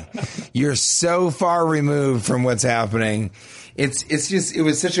this thing. You're so far removed from what's happening. It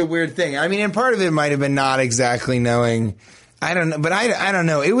was such a weird thing. I mean, and part of it might have been not exactly knowing. I don't know, but I don't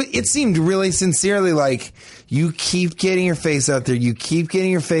know. It seemed really sincerely like you keep getting your face out there. You keep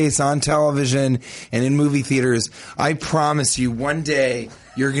getting your face on television and in movie theaters. I promise you, one day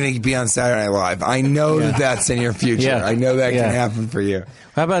you're going to be on Saturday Night Live. I know that's in your future. Yeah. I know that can happen for you.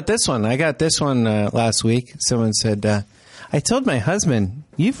 How about this one? I got this one last week. Someone said, I told my husband,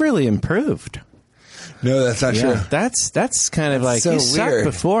 you've really improved. No, that's not true. That's kind of like, so you weird. sucked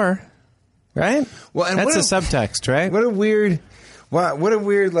before, right? Well, and that's a subtext, right? What a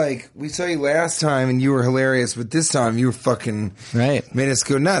weird, like, we saw you last time and you were hilarious, but this time you were fucking made us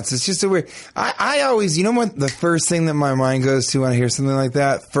go nuts. It's just a weird, I always, what the first thing that my mind goes to when I hear something like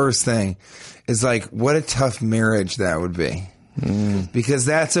that, first thing is like, what a tough marriage that would be. Because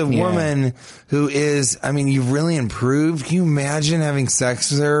that's a woman who is, you've really improved. Can you imagine having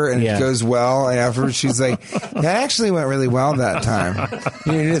sex with her and it goes well, and afterwards she's like, that actually went really well that time.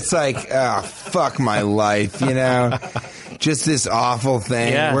 You're just like, oh, fuck my life, just this awful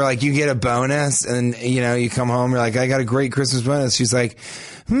thing where like you get a bonus and you come home, you're like, I got a great Christmas bonus. She's like,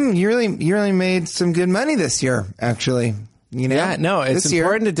 you really made some good money this year, actually. You know? Yeah, no, it's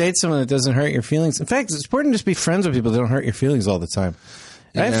important to date someone that doesn't hurt your feelings. In fact, it's important to just be friends with people that don't hurt your feelings all the time.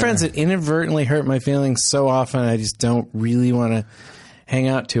 I have friends that inadvertently hurt my feelings so often I just don't really want to hang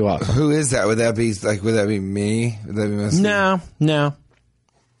out too often. Who is that? Would that be me? Would that be Mr.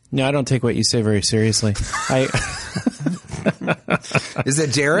 No, I don't take what you say very seriously. Is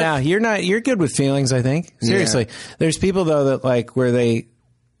it Jared? No, you're not. You're good with feelings, I think. Seriously. Yeah. There's people, though, that like where they,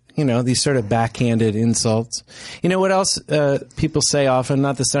 these sort of backhanded insults. You know what else people say often?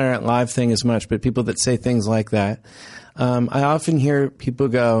 Not the Saturday Night Live thing as much, but people that say things like that. I often hear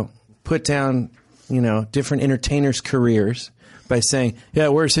people put down, different entertainers' careers by saying, yeah,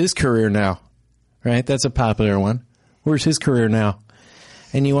 where's his career now? Right? That's a popular one. Where's his career now?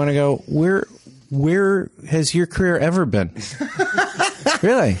 And you want to go, where has your career ever been?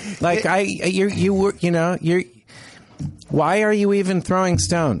 Really? Like why are you even throwing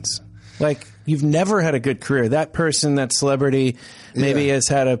stones? Like, you've never had a good career. That person, that celebrity, maybe has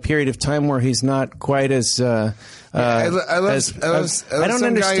had a period of time where he's not quite as. I don't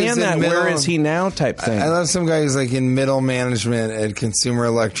understand that. Where is he now? Type thing. I love some guy who's like in middle management at Consumer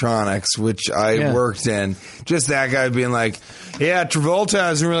Electronics, which I worked in. Just that guy being like, "Yeah, Travolta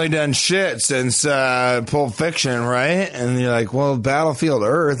hasn't really done shit since Pulp Fiction, right?" And you're like, "Well, Battlefield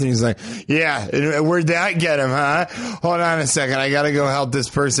Earth," and he's like, "Yeah, where'd that get him, huh? Hold on a second, I gotta go help this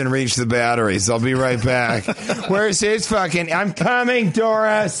person reach the batteries. I'll be right back." Where's his fucking? I'm coming,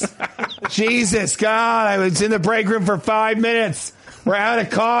 Doris. Jesus God, I was in the break room for 5 minutes. We're out of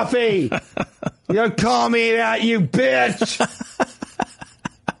coffee. You don't call me that, you bitch.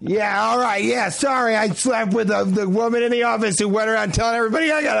 Yeah, all right. Yeah, sorry. I slept with the woman in the office who went around telling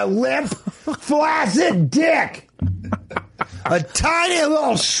everybody I got a limp, flaccid dick. A tiny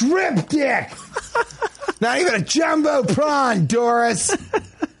little shrimp dick. Not even a jumbo prawn, Doris.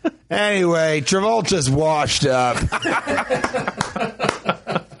 Anyway, Travolta's washed up.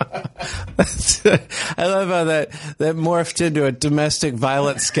 I love how that morphed into a domestic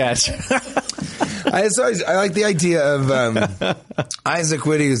violence sketch. I like the idea of Isaac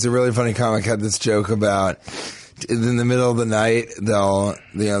Whitty, who's a really funny comic, had this joke about in the middle of the night they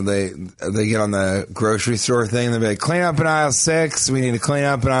get on the grocery store thing and they'll be like, clean up in aisle 6. We need to clean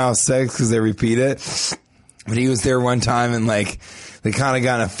up in aisle 6 because they repeat it. But he was there one time and like they kind of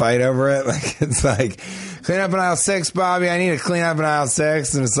got in a fight over it. Like it's like, clean up in aisle 6, Bobby. I need to clean up in aisle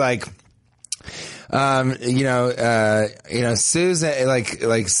 6, and it's like. Susan,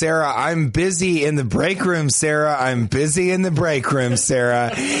 like Sarah, I'm busy in the break room, Sarah. I'm busy in the break room,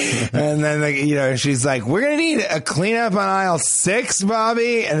 Sarah. And then, she's like, we're going to need a cleanup on aisle 6,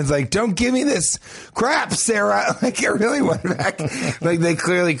 Bobby. And it's like, don't give me this crap, Sarah. Like, it really went back. Like, they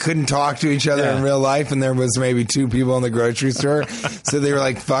clearly couldn't talk to each other in real life. And there was maybe 2 people in the grocery store. So they were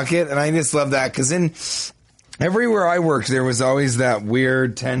like, fuck it. And I just love that. Cause everywhere I worked, there was always that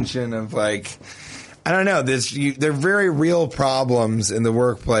weird tension of like, I don't know. They're very real problems in the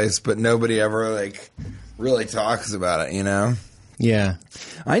workplace, but nobody ever like really talks about it. Yeah.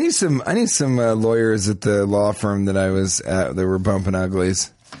 I knew some lawyers at the law firm that I was at. They were bumping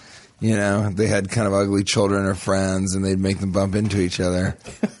uglies. They had kind of ugly children or friends, and they'd make them bump into each other.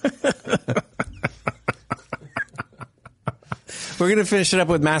 We're going to finish it up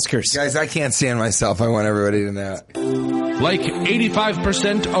with maskers. Guys, I can't stand myself. I want everybody to know it. Like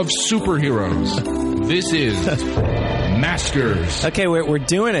 85% of superheroes, this is Maskers. Okay, we're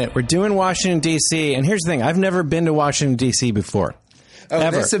doing it. We're doing Washington, D.C. And here's the thing. I've never been to Washington, D.C. before. Oh,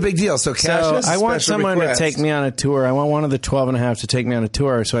 ever. That's a big deal. So I want someone to take me on a tour. I want one of the 12 and a half to take me on a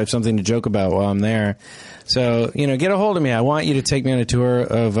tour so I have something to joke about while I'm there. So, get a hold of me. I want you to take me on a tour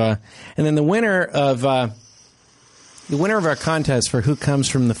of... and then the winner of our contest for who comes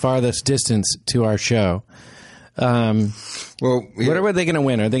from the farthest distance to our show... what are they going to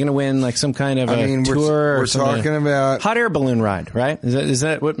win? Are they going to win like some kind of tour? We're talking about hot air balloon ride, right? Is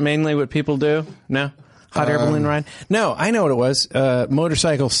that mainly what people do? No, hot air balloon ride. No, I know what it was.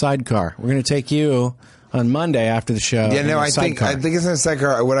 Motorcycle sidecar. We're going to take you on Monday after the show. Yeah, no, I think it's a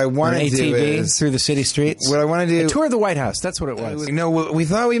sidecar. What I want to do is through the city streets. What I want to do, a tour of the White House. That's what it was. We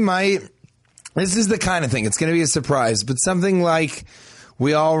thought we might. This is the kind of thing. It's going to be a surprise, but something like.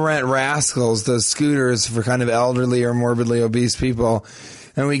 We all rent Rascals, those scooters for kind of elderly or morbidly obese people,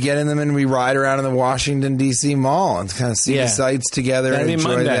 and we get in them and we ride around in the Washington, D.C. mall and kind of see the sights together and enjoy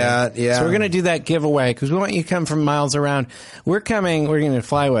Monday. That. Yeah. So we're going to do that giveaway because we want you to come from miles around. We're going to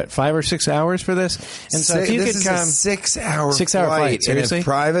fly, 5 or 6 hours for this? And so if you could come. 6 hour flight. Seriously? In a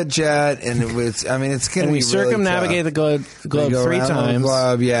private jet, and it's going to be we circumnavigate really the globe 3 times. The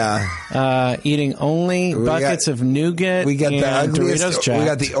globe, yeah. eating only buckets of nougat we got and the ugliest, Doritos Chapped. We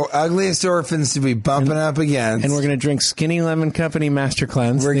got the ugliest orphans to be bumping up against. And we're going to drink Skinny Lemon Company Master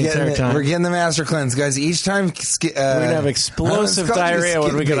Cleanse We're the getting entire time. We're getting the Master Cleanse, guys. Each time... we're going to have explosive diarrhea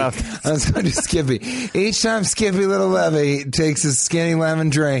when we get off. I was going to Skippy. Each time Skippy Little Levy takes his Skinny Lemon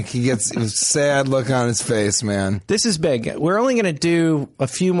drink, he gets a sad look on his face, man. This is big. We're only going to do a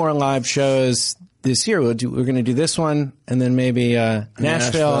few more live shows this year. We're going to do this one, and then maybe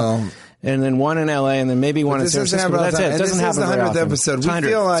Nashville. And then one in LA, and then maybe one in San Francisco. That's it. It doesn't happen very often. This is the 100th episode. We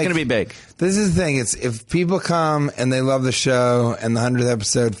feel like it's going to be big. This is the thing. It's if people come and they love the show, and the 100th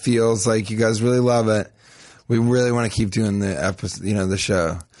episode feels like you guys really love it, we really want to keep doing the episode, the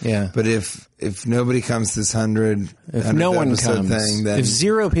show. Yeah. But if nobody comes to this 100, if no one comes, thing, then if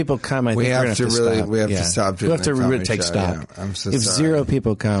 0 people come, I think we're going to stop. We have to stop doing we have to really take show. stock. Yeah, I'm so if sorry. 0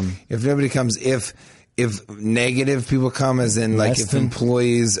 people come, if nobody comes, if negative people come, as in like if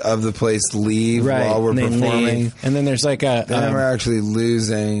employees of the place leave while we're performing, and then there's like then we're actually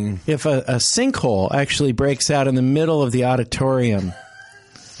losing. If a sinkhole actually breaks out in the middle of the auditorium,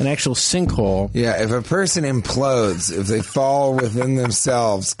 an actual sinkhole. Yeah, if a person implodes, if they fall within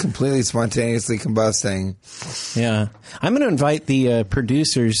themselves, completely spontaneously combusting. Yeah. I'm going to invite the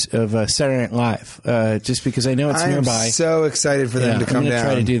producers of Saturday Night Live, just because I know it's nearby. I'm so excited for them to come down. I'm going to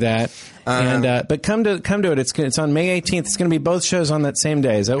try to do that. But come to it. It's on May 18th. It's going to be both shows on that same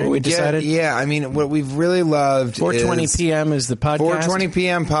day. Is that what we decided? Yeah. I mean, what we've really loved 4:20 p.m. is the podcast. 4:20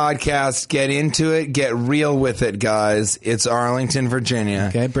 p.m. podcast. Get into it. Get real with it, guys. It's Arlington, Virginia.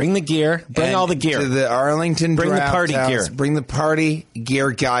 Okay. Bring the gear. Bring all the gear. To the Arlington Bring the Draft party House. gear. Bring the party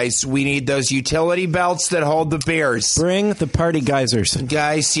gear, guys. We need those utility belts that hold the beers. Bring the party geysers.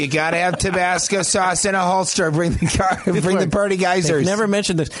 Guys, you got to have Tabasco sauce in a holster. Bring the party geysers. They've never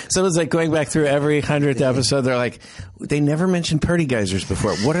mentioned this. So it's like going back through every 100th episode. They're like, they never mentioned party geysers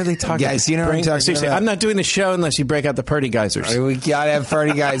before. What are they talking about? Guys, you know what I'm talking about? I'm not doing the show unless you break out the party geysers. We got to have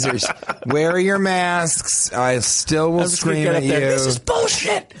party geysers. Wear your masks. I still will scream at you. This is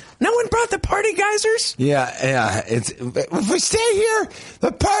bullshit. No one brought the party geysers? Yeah. If we stay here,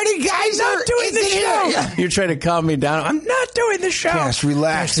 the party geyser not doing the show. Yeah. You're trying to calm me down. I'm not doing the show. Gosh,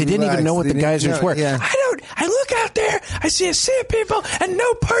 relax. They didn't even know what the geysers were. Yeah. I look out there, I see a sea of people and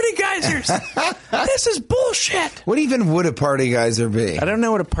no party geysers. This is bullshit. What even would a party geyser be? I don't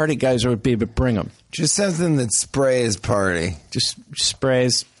know what a party geyser would be, but bring them. Just something that sprays party. Just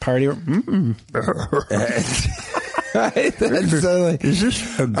sprays party. Is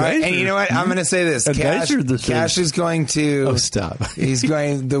this a geyser? And you know what? I'm going to say this. Cash is going to... Oh, stop. He's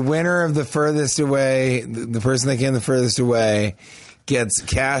going... The winner of the furthest away, the person that came the furthest away,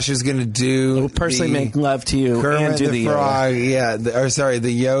 Cash is going to do... We'll personally make love to you Kermit and do the Frog.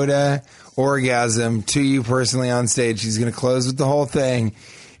 The Yoda orgasm to you personally on stage. He's going to close with the whole thing.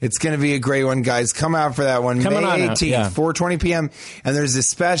 It's going to be a great one, guys. Come out for that one. May 18th, 4:20 p.m. And there's a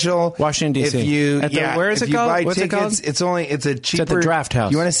special Washington D.C. Where is it called? What's it called? It's a cheaper. It's at the Draft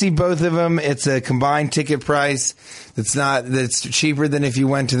House. You want to see both of them? It's a combined ticket price. That's cheaper than if you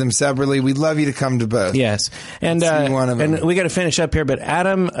went to them separately. We'd love you to come to both. Yes, and we got to finish up here. But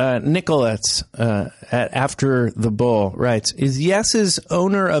Adam Nicolets at After the Bull writes: "Is Yes's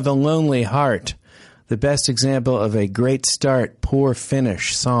Owner of a Lonely Heart the best example of a great start, poor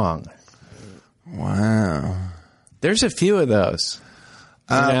finish song?" Wow. There's a few of those.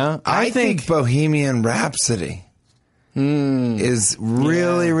 I think Bohemian Rhapsody is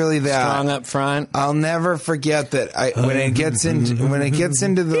really that strong up front. I'll never forget that when it gets into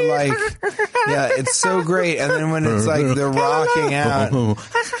the it's so great. And then when it's like they're rocking out,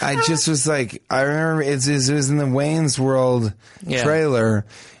 I just was like, I remember it was in the Wayne's World trailer.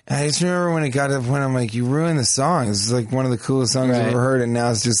 I just remember when it got to the point, I'm like, you ruined the song. This is like one of the coolest songs I've ever heard, and now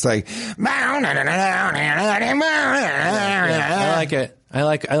it's just like, I like it. I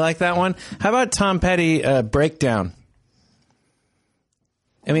like that one. How about Tom Petty, Breakdown?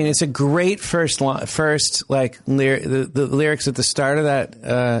 I mean, it's a great first the lyrics at the start of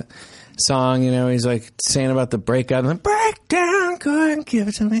that song. He's like saying about the breakout. Like, breakdown, go ahead and give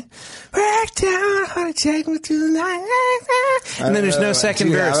it to me. Breakdown, how to take me to the night. And then there's no second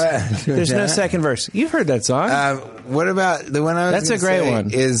verse. There's no second verse. You've heard that song. What about the one I was? That's a great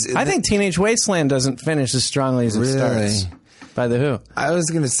one. I think Teenage Wasteland doesn't finish as strongly as it starts. By The Who. I was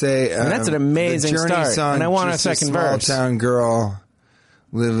going to say, and that's an amazing start. Song, and I want a second verse. Small town girl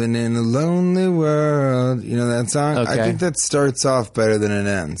living in a lonely world. You know that song? Okay. I think that starts off better than it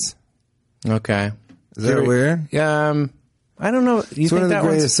ends. Okay. Is that weird? I don't know. It's one of the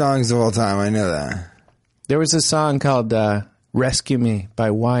greatest songs of all time. I know that. There was a song called Rescue Me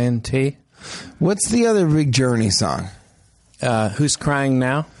by Y&T. What's the other big Journey song? Who's Crying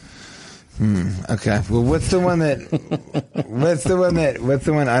Now? Okay. Well, what's the one? I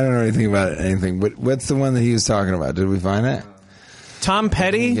don't know anything about it. Anything. What's the one that he was talking about? Did we find it? Tom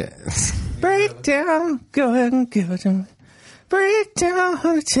Petty. Okay. Break down, go ahead and give it to me. Break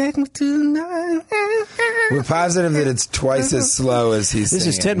down, take me tonight. We're positive that it's twice as slow as he's This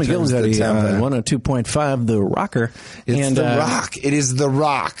singing. is Ted McGillicuddy, 102.5 The Rocker. It's The Rock. It is The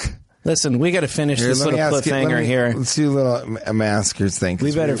Rock. Listen, we got to finish this little cliffhanger here. Let's do a little maskers thing.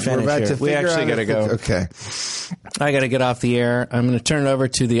 We better finish here. We actually got to go. Okay. I got to get off the air. I'm going to turn it over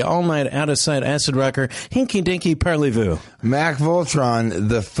to the all-night, out-of-sight acid rocker, Hinky Dinky Parlez-vous. Mac Voltron,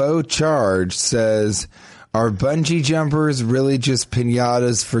 the faux charge, says, are bungee jumpers really just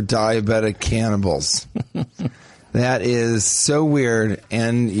piñatas for diabetic cannibals? That is so weird.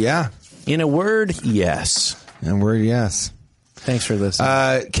 And yeah. In a word, yes. In a word, yes. Thanks for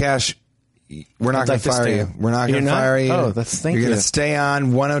listening. Cash, we're not going to fire you. We're not going to fire you. Oh, thank you. You're going to stay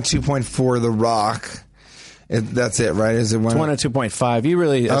on 102.4 The Rock. That's it, right? Is it 102.5? You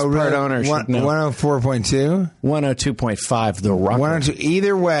really, as part owner, should know. 104.2? 102.5 The Rock. 102.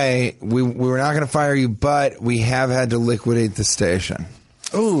 Either way, we were not going to fire you, but we have had to liquidate the station.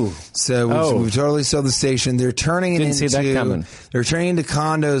 Ooh. So we've totally sold the station. They're turning it into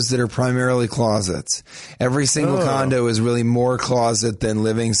condos that are primarily closets. Every single condo is really more closet than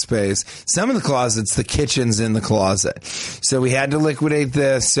living space. Some of the closets, the kitchen's in the closet. So we had to liquidate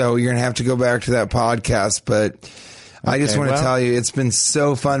this. So you're going to have to go back to that podcast. But I just want to tell you, it's been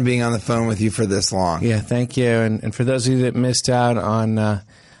so fun being on the phone with you for this long. Yeah, thank you. And for those of you that missed out on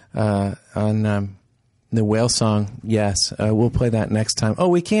the whale song, yes, we'll play that next time. Oh,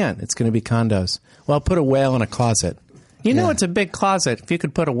 we can't. It's going to be condos. Well, I'll put a whale in a closet. You know it's a big closet if you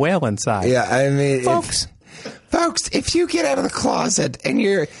could put a whale inside. Yeah, I mean... Folks, if you get out of the closet and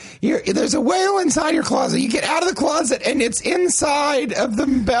there's a whale inside your closet, you get out of the closet and it's inside of the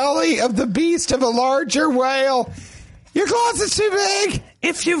belly of the beast of a larger whale. Your closet's too big.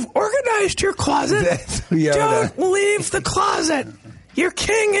 If you've organized your closet, don't leave the closet. You're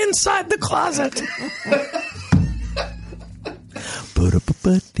king inside the closet.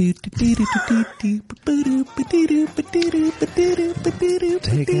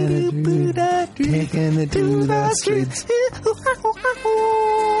 Taking it to the streets.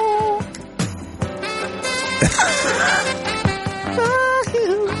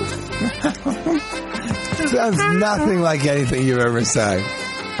 Sounds nothing like anything you've ever said.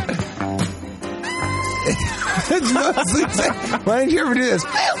 Why didn't you ever do this?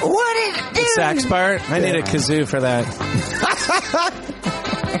 What did it do? the sax part? I need a kazoo for that.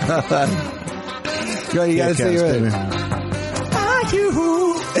 Go, you gotta say it. Are you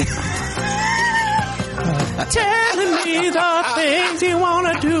telling me the things you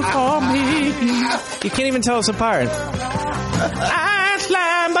want to do for me? You can't even tell us apart. I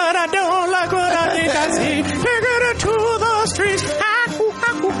slime, but I don't like what I think I see. Take it to the streets.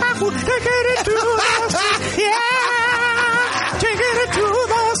 Take it to the streets. Yeah. Take it to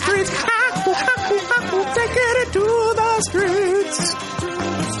the streets. Take it to the streets.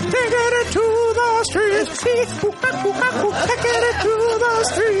 Take it to the streets. Take it to the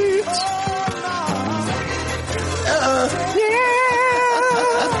streets. Yeah.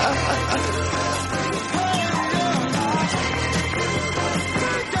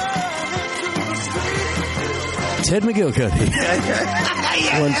 Ted McGillicuddy.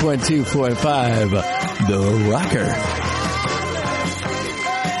 1.245 The Rocker.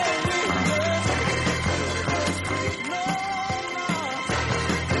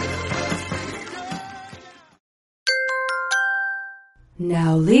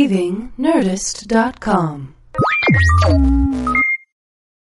 Now leaving Nerdist.com.